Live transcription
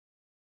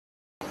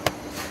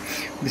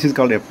This is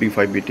called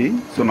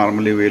FD5BT. So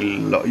normally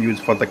we'll use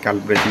for the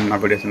calibration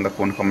nowadays in the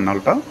Konica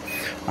Minolta.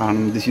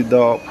 And this is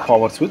the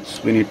power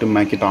switch. We need to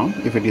make it on.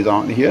 If it is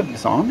on here,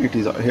 it's on. It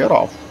is here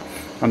off.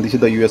 And this is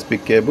the USB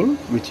cable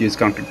which is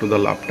connected to the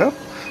laptop.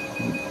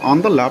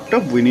 On the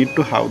laptop we need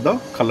to have the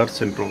color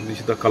center. This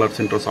is the color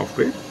center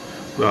software.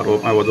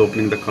 I was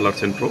opening the color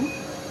center.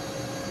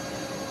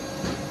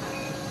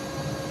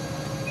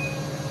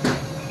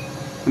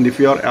 And if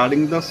you are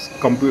adding this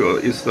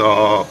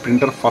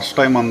printer first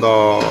time on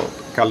the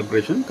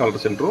calibration color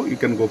center, you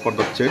can go for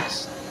the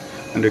checks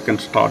and you can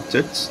start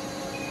checks.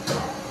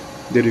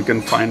 There you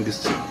can find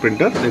this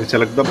printer. Then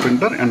select the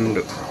printer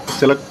and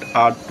select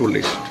add to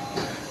list.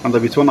 And the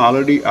which one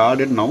already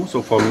added now.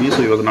 So for me,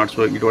 so it was not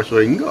showing. It was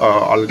showing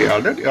already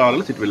added, or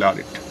else it will add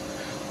it.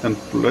 Then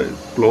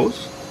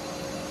close.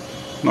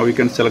 Now we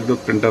can select the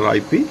printer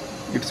IP.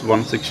 It's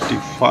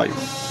 165.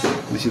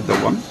 This is the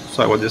one.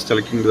 So I was just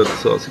selecting the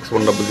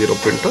 6100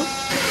 printer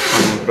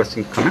and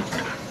pressing connect.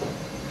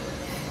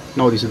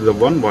 Now this is the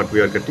one what we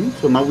are getting.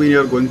 So now we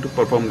are going to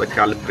perform the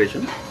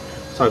calibration.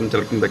 So I am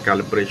selecting the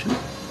calibration.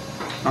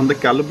 On the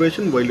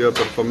calibration, while you are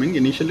performing,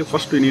 initially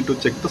first we need to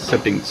check the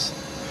settings.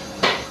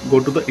 Go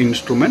to the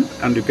instrument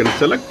and you can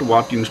select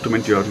what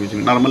instrument you are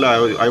using.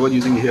 Normally I was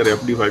using here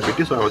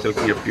FD5BT, so I was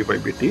selecting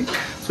FD5BT.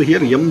 So here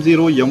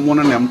M0, M1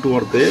 and M2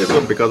 are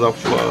there because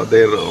of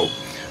their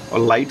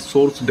light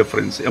source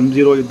difference.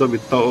 M0 is the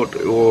without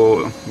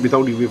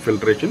UV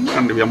filtration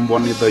and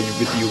M1 is the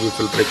with UV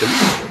filtration.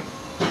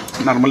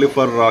 Normally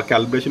for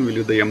calibration we'll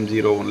use the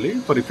M0 only.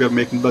 For if you are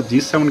making the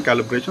G7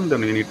 calibration,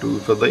 then you need to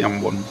use the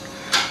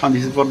M1. And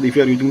this is for if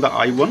you are using the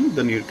I1,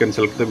 then you can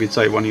select the which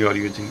I1 you are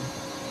using.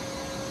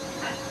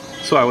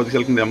 So I was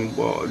selecting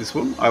this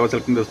one. I was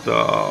selecting this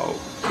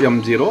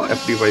M0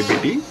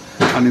 FD5BT,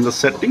 and in the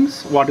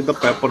settings, what is the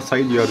paper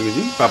size you are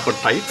using, paper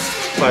type.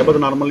 So I was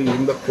normally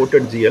using the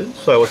coated GL,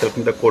 so I was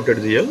selecting the coated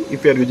GL.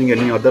 If you are using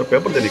any other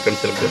paper, then you can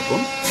select that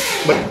one.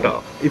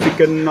 But if you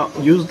can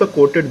use the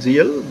coated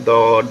GL,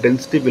 the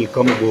density will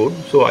come good.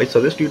 So I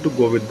suggest you to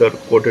go with the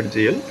coated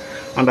GL.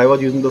 And I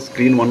was using the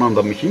screen one on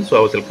the machine, so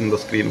I was selecting the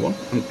screen one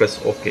and press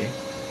OK.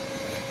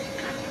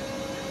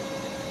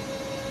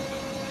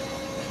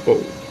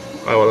 Oh,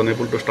 I was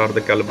unable to start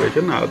the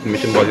calibration. The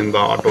machine was in the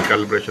auto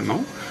calibration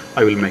now.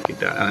 I will make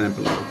it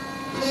enable now.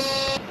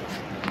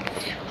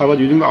 I was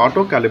using the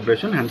auto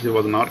calibration, hence it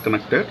was not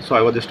connected. So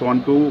I was just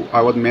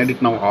I was made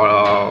it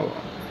now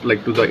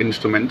like to the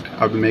instrument.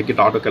 I will make it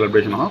auto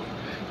calibration off,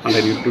 and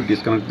I need to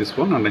disconnect this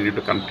one and I need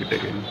to connect it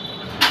again.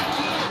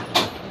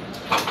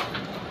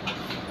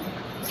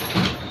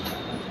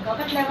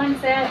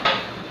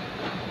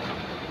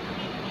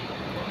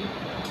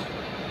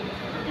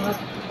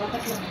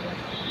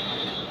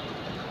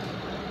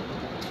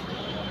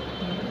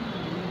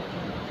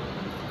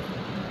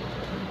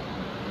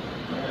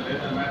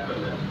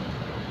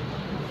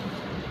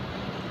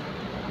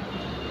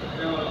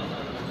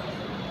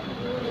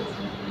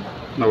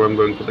 Now I'm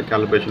going for the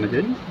calibration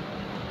again.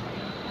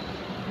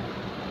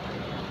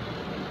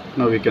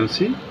 Now we can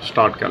see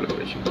start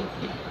calibration.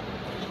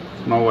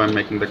 Now I'm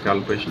making the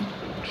calibration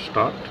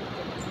start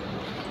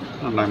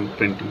and I'm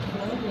printing.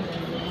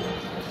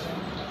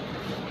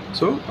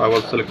 So I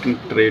was selecting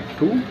tray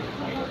 2.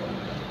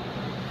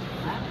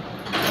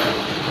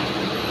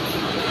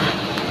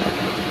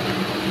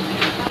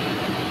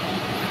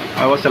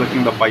 I was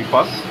selecting the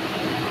bypass,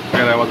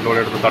 where I was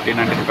loaded the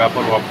 1390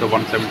 paper of the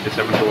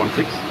 177 to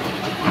 16,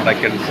 and I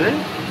can say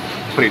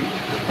print.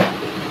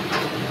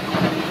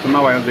 So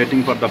now I am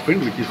waiting for the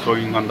print, which is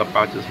showing on the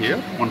patches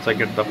here. Once I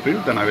get the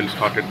print, then I will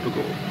start it to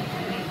go.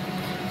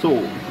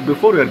 So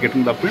before you are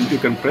getting the print, you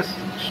can press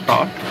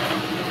start.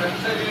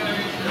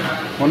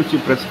 Once you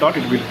press start,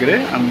 it will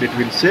gray and it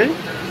will say,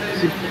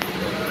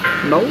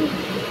 now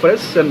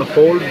press and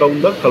hold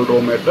down the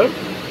calorimeter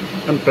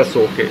and press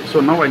OK. So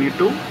now you need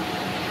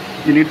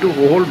to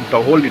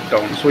hold it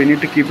down. So you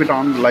need to keep it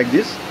on like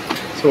this.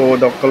 So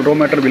the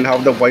calorimeter will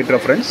have the white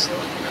reference.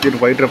 With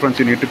white reference,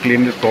 you need to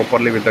clean it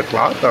properly with the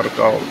cloth, or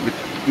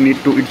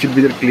it should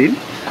be clean.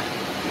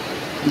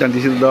 Then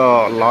this is the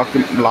lock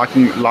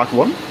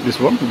one, this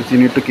one, which you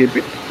need to keep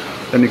it.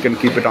 Then you can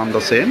keep it on the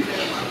same.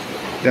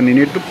 Then you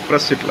need to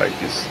press it like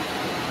this.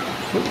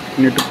 So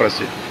you need to press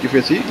it. If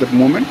you see that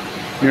movement,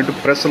 you need to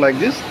press like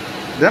this.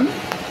 Then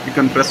you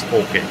can press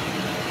OK.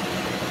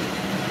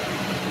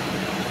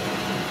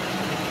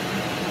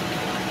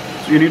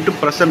 So you need to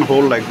press and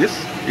hold like this.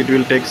 It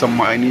will take some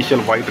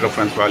initial white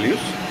reference values.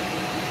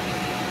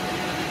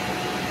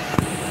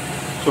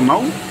 So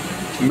now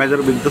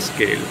measure with the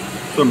scale.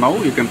 So now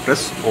you can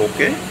press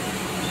OK.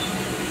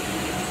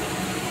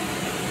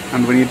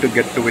 And we need to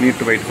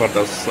wait for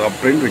this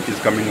print which is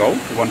coming out.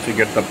 Once you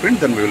get the print,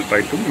 then we will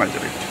try to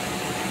measure it.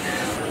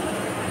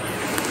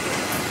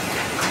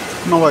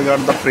 Now I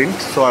got the print.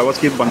 So I was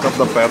keeping bunch of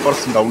the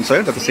papers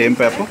downside at the same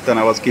paper. Then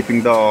I was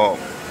keeping the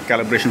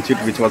calibration sheet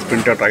which was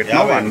printed right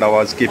now, and I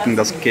was keeping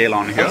the scale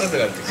on here.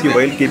 See,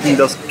 while keeping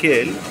the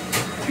scale,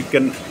 you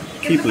can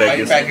keep like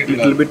this.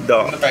 Little bit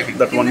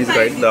that one is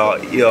right.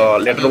 The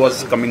letter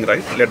was coming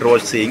right. Letter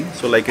was saying.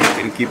 So like you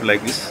can keep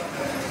like this.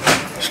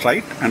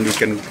 straight, and you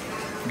can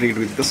read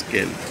with the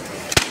scale.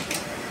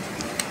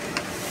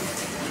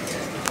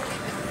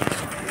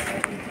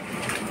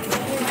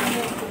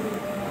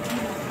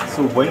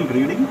 So while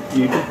reading,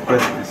 you need to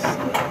press this.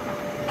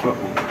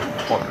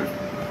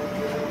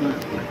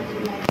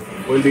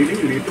 While reading,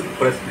 you need to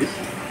press this.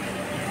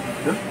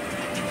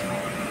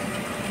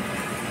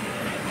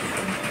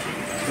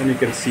 Then you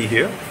can see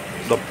here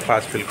the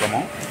patch will come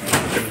out.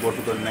 You can go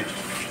to the next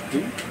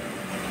thing.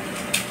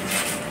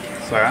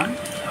 Cyan.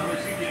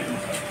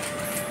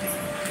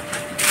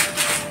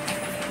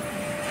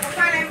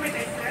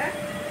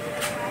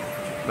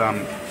 Then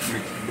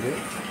mixed gray.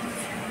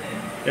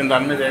 And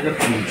then we will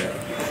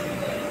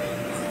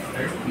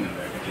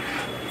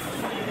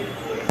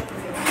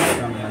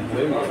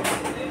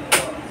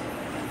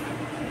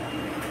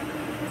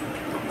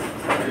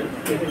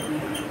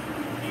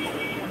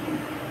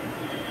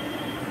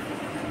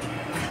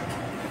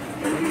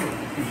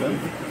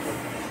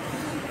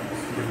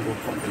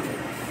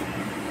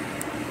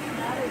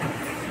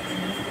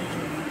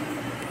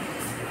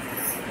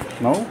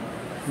now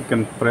you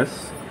can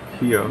press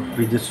here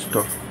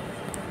register.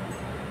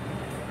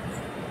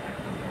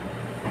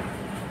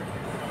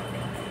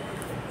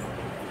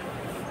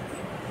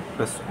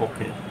 Press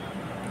OK.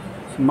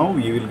 So now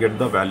you will get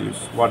the values.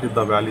 What is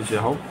the values you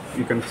have?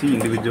 You can see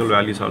individual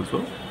values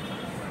also.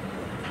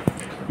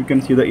 You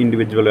can see the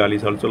individual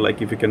values also,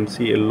 like if you can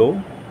see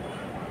yellow,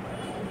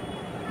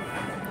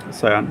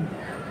 cyan.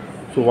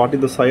 So what is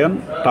the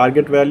cyan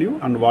target value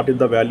and what is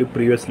the value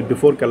previously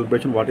before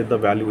calibration, what is the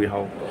value we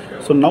have.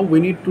 So now we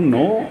need to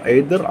know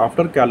either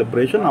after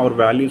calibration our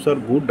values are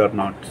good or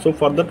not. So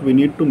for that we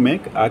need to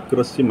make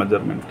accuracy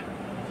measurement.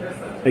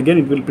 Again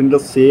it will print the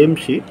same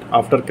sheet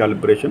after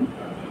calibration.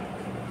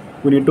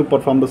 We need to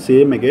perform the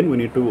same again. We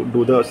need to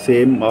do the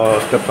same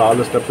steps, all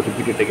the steps,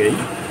 repeat it again.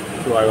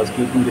 So I was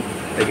keeping it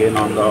again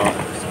on the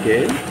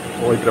scale,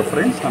 old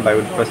reference, and I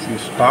will press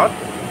start.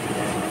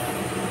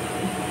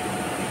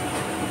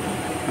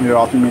 And you're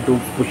asking me to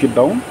push it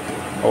down.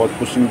 I was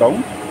pushing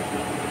down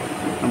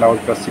and I was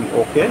pressing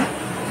OK.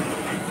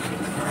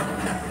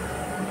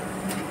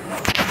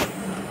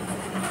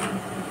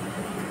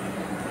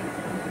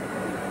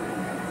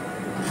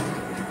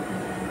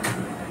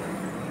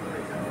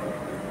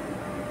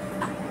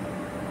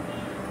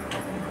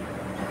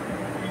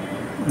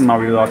 Now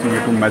it is asking me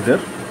to measure.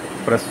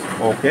 Press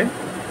OK.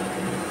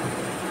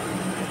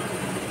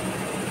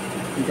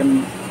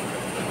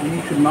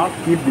 You should not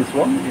keep this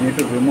one. You need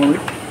to remove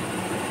it.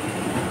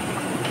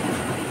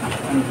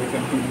 And we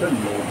can keep the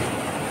load.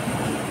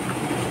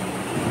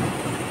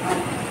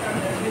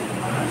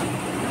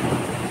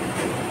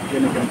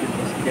 Then you can keep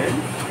the scale.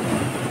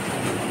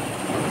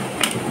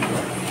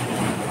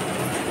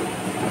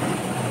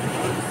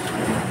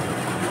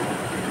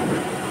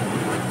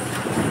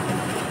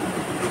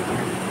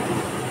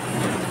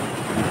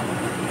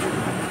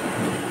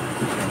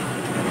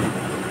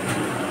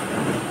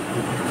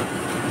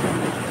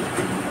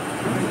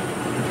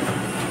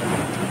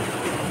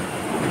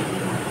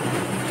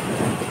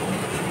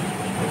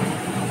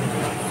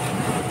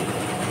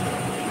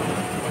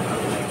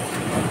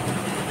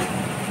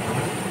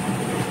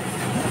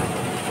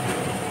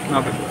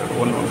 Now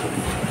one more.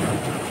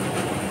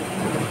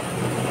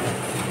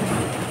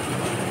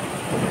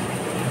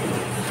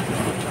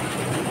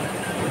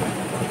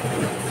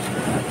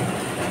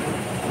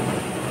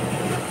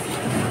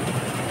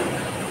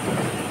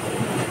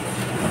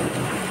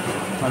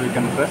 Now we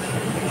can press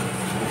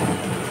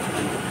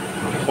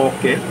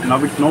OK.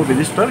 Now it's no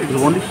register, it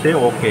will only say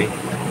OK.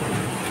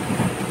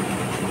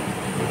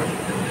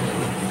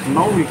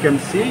 Now we can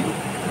see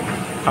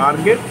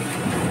target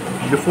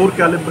before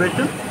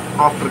calibration,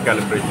 after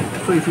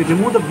calibration. So if you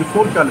remove the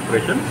before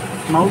calibration,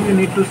 now you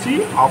need to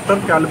see after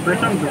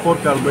calibration and before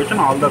calibration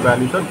all the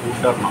values are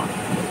good or not.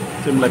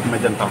 Same like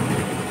magenta,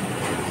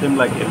 same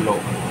like yellow,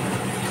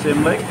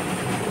 same like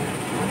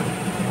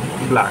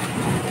black.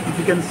 If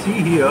you can see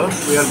here,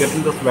 we are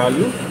getting this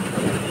value,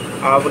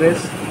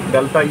 average,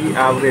 delta E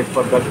average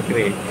for that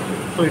gray.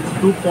 So it's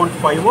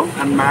 2.51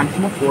 and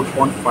maximum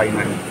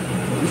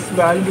 4.59. This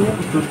value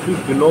should be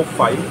below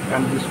 5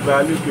 and this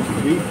value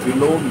should be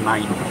below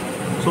 9.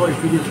 So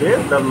if it is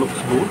there, that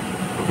looks good.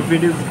 If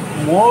it is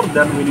more,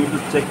 then we need to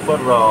check for,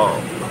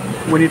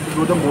 we need to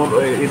do the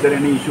more, is there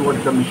any issue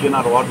with the machine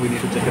or what, we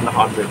need to check in the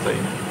hardware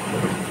side.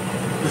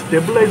 To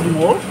stabilize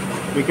more,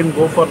 we can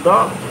go for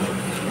the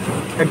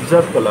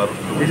exact color.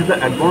 This is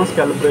the advanced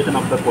calibration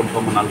of the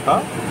Konica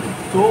Minolta.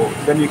 So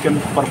then you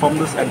can perform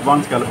this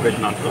advanced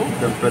calibration also.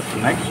 Then press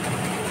next.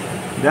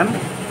 Then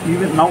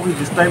even now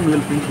this time we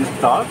will print this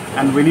star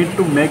and we need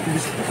to make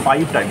this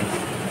 5 times.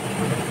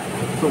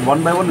 So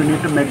one by one we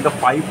need to make the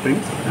 5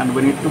 prints and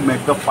we need to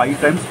make the 5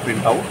 times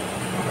print out,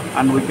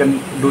 and we can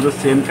do the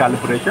same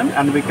calibration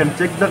and we can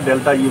check the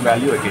delta E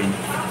value again.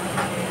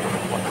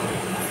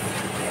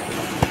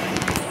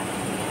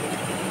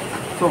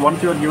 So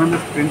once you are given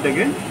this print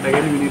again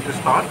we need to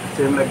start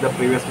same like the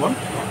previous one,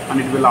 and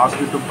it will ask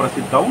you to press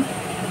it down,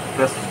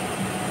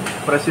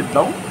 press it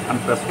down and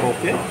press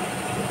OK.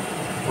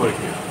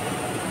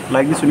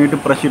 Like this, you need to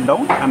press it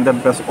down and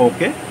then press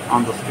OK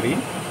on the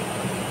screen.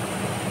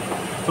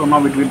 So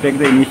now it will take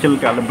the initial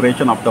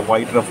calibration of the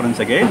white reference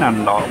again,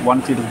 and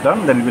once it is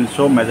done, then it will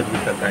show measure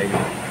with the guide.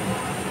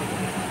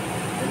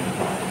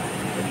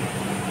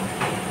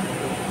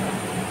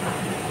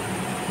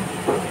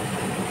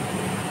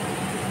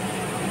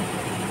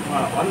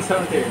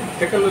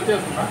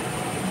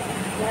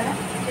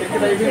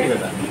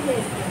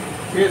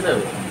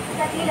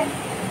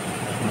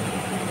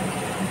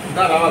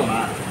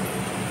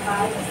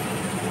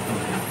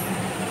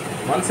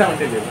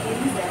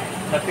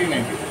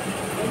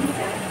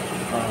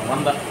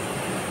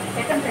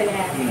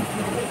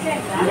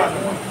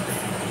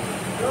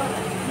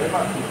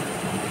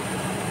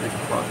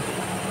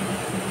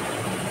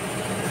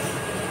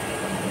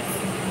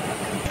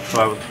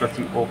 So I was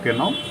pressing OK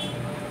now,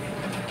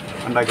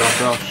 and I got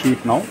the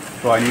sheet now.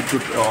 So I need to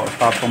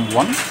start from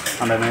 1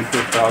 and I need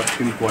to start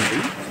till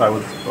 20. So I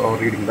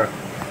was reading that.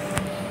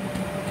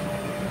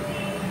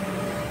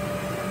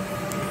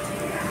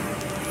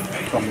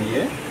 From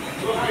here.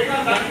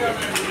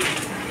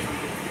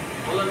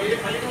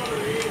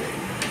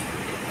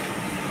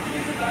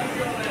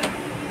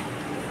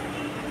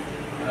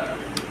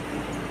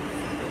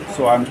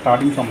 So I'm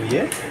starting from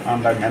here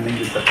and I'm ending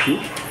with the Q.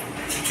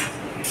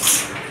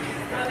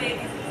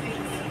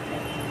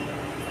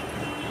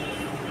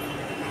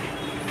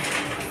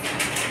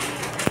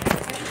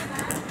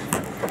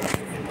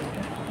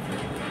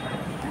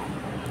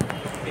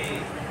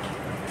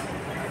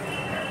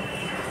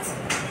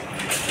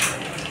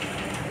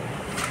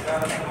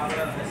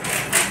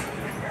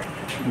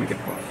 Make it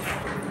pause.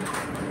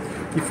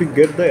 If you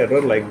get the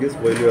error like this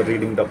while you are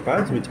reading the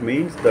patch, which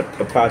means that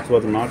the patch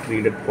was not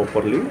read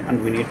properly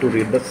and we need to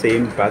read the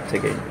same patch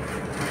again.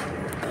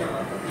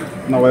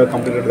 Now I have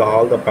completed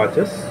all the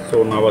patches,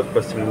 so now I was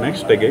pressing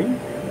next again.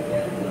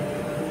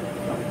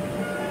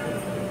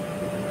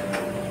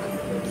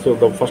 So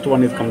the first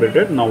one is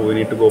completed. Now we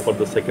need to go for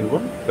the second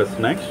one. Press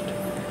next,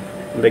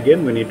 and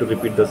again we need to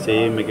repeat the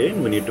same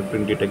again. We need to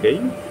print it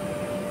again,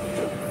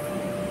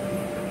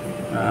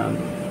 and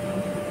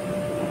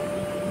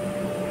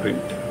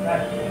print.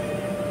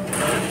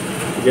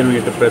 Again we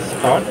need to press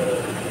start.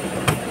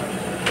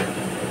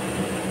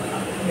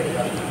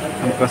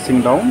 I'm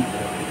pressing down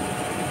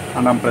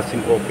and I'm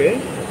pressing OK.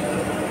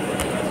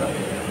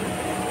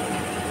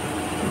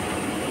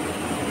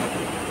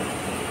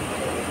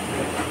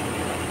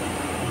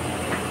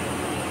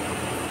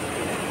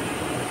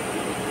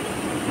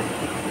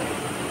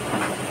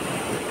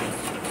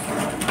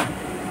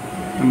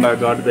 And I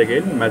got it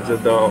again, measure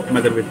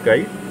with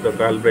guide. The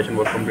calibration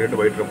was completed,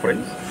 white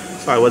reference.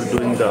 So I was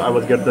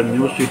get the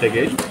new sheet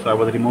again. So I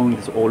was removing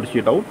this old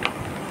sheet out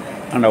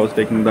and I was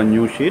taking the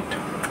new sheet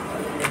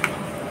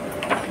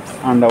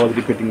and I was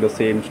repeating the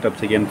same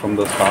steps again from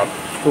the start.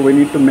 So we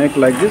need to make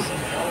like this.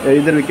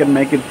 Either we can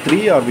make it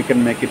 3 or we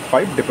can make it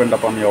 5, depend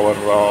upon your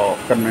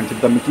convenience. If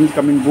the machine is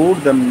coming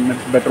good, then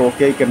it's better,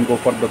 okay, you can go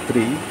for the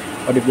 3.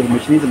 But if the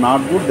machine is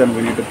not good, then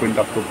we need to print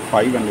up to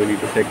 5 and we need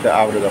to take the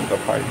average of the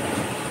 5.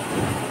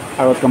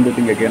 I was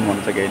completing again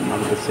once again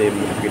on the same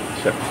repeat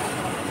step.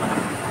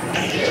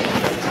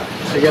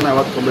 Again I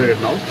was completed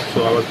now,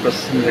 so I was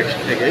pressing next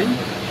again.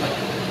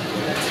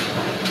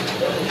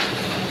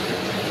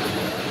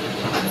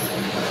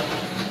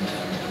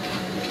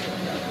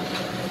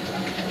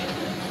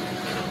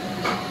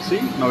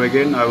 See, now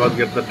again I will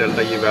get the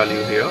delta E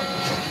value here.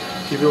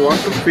 If you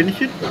want to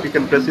finish it, you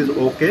can press is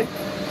OK.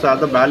 So as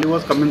the value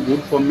was coming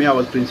good for me, I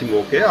was pressing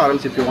OK, or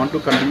else if you want to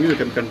continue, you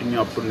can continue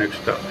up to next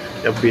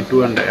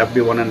FB2 and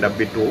FB1 and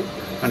FB2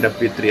 and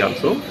FB3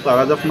 also. So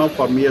as of now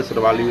for me, as the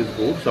value is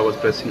good, so I was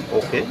pressing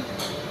OK.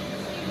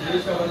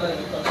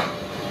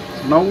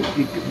 Now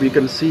we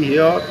can see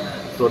here,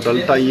 so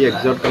delta E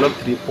exact color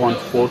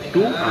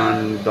 3.42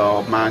 and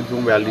the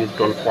maximum value is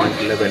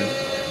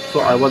 12.11. So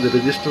I was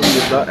registering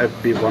with the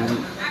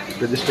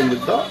FB1, registering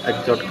with the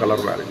exact color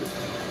value.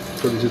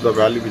 So this is the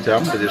value which I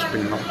am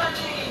registering now.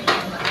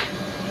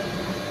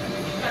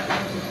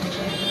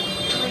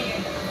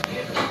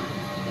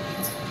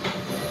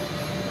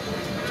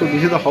 So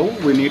this is how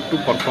we need to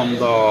perform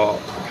the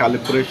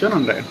calibration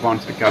and the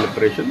advanced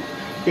calibration.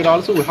 Here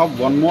also we have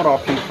one more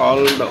option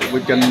called,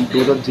 we can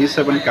do the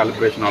G7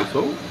 calibration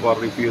also,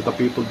 or if you the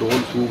people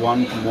those who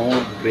want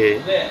more gray,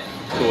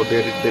 so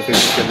they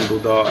can do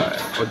the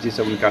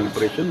G7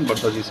 calibration. But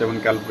the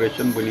G7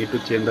 calibration, we need to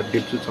change the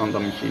dip switch on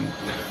the machine.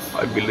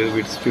 I believe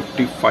it's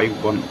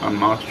 55.1, I'm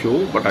not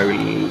sure, but I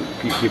will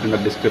keep in the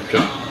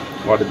description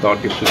what is the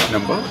dip switch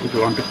number. If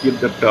you want to keep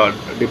that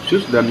dip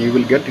switch, then you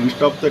will get,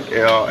 instead of that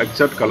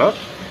exact color,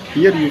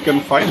 here you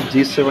can find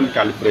G7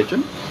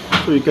 calibration.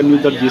 So you can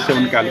use the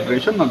G7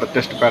 calibration, and the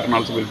test pattern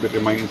also will be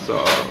remains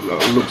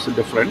looks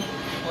different,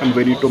 and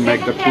we need to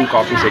make the 2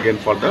 copies again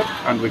for that,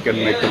 and we can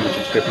make the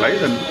machine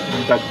stabilize. And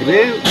the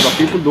gray, the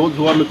people those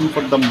who are looking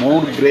for the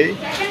more gray,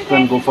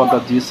 then go for the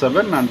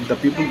G7, and the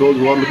people those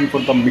who are looking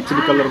for the mixed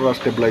color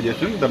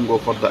stabilization, then go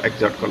for the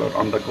exact color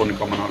on the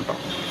Konica Minolta.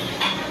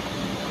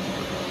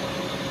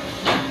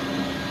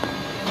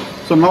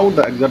 So now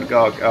the exact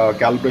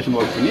calibration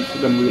was finished,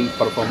 then we will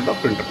perform the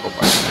printer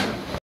profile.